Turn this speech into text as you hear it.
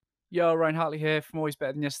Yo, Ryan Hartley here from Always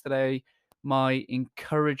Better Than Yesterday. My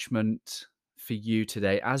encouragement for you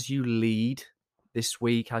today, as you lead this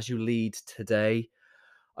week, as you lead today,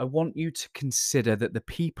 I want you to consider that the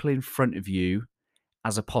people in front of you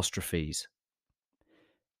as apostrophes.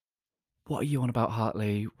 What are you on about,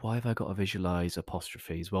 Hartley? Why have I got to visualize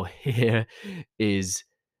apostrophes? Well, here is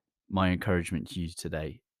my encouragement to you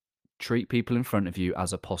today. Treat people in front of you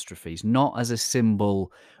as apostrophes, not as a symbol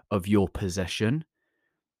of your possession,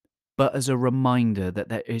 but as a reminder that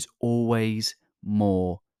there is always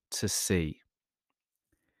more to see.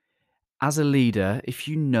 As a leader, if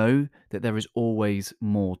you know that there is always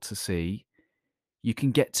more to see, you can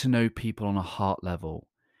get to know people on a heart level.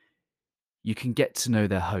 You can get to know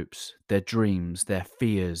their hopes, their dreams, their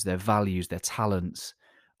fears, their values, their talents,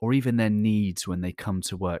 or even their needs when they come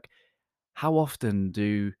to work. How often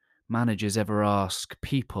do managers ever ask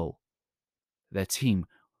people, their team,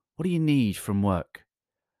 what do you need from work?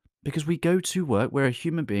 Because we go to work, we're a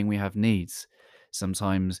human being, we have needs.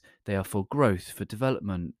 Sometimes they are for growth, for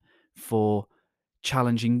development, for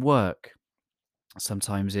challenging work.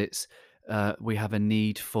 Sometimes it's we have a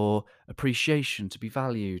need for appreciation, to be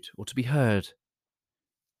valued or to be heard.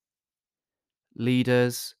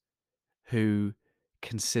 Leaders who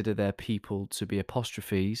consider their people to be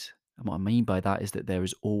apostrophes, and what I mean by that is that there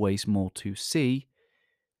is always more to see,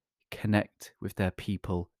 connect with their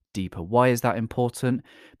people deeper. Why is that important?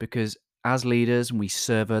 Because as leaders and we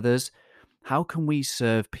serve others, how can we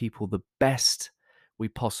serve people the best we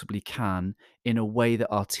possibly can in a way that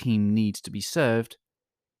our team needs to be served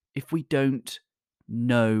if we don't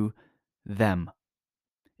know them,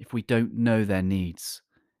 if we don't know their needs,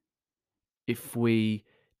 if we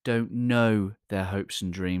don't know their hopes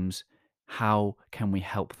and dreams, how can we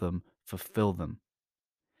help them fulfill them?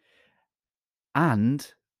 And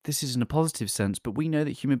this is in a positive sense, but we know that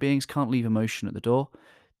human beings can't leave emotion at the door.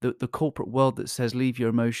 The corporate world that says leave your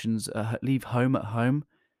emotions, leave home at home,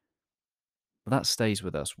 well, that stays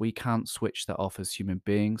with us. We can't switch that off as human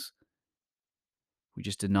beings. We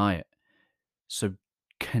just deny it. So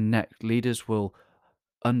connect. Leaders will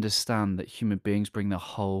understand that human beings bring their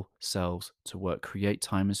whole selves to work, create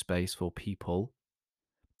time and space for people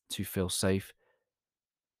to feel safe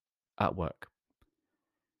at work,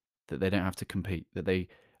 that they don't have to compete, that they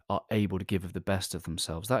are able to give of the best of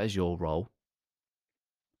themselves. That is your role.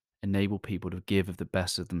 Enable people to give of the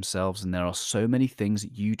best of themselves. And there are so many things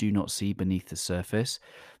that you do not see beneath the surface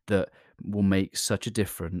that will make such a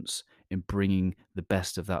difference in bringing the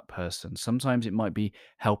best of that person. Sometimes it might be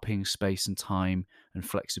helping space and time and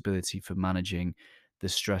flexibility for managing the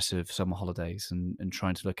stress of summer holidays and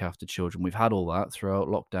trying to look after children. We've had all that throughout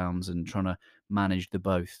lockdowns and trying to manage the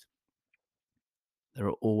both. There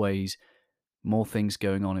are always more things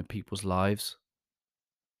going on in people's lives.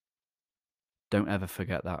 Don't ever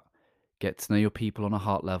forget that. Get to know your people on a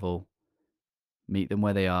heart level. Meet them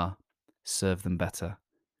where they are, serve them better.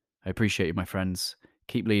 I appreciate you, my friends.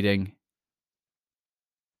 Keep leading.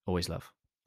 Always love.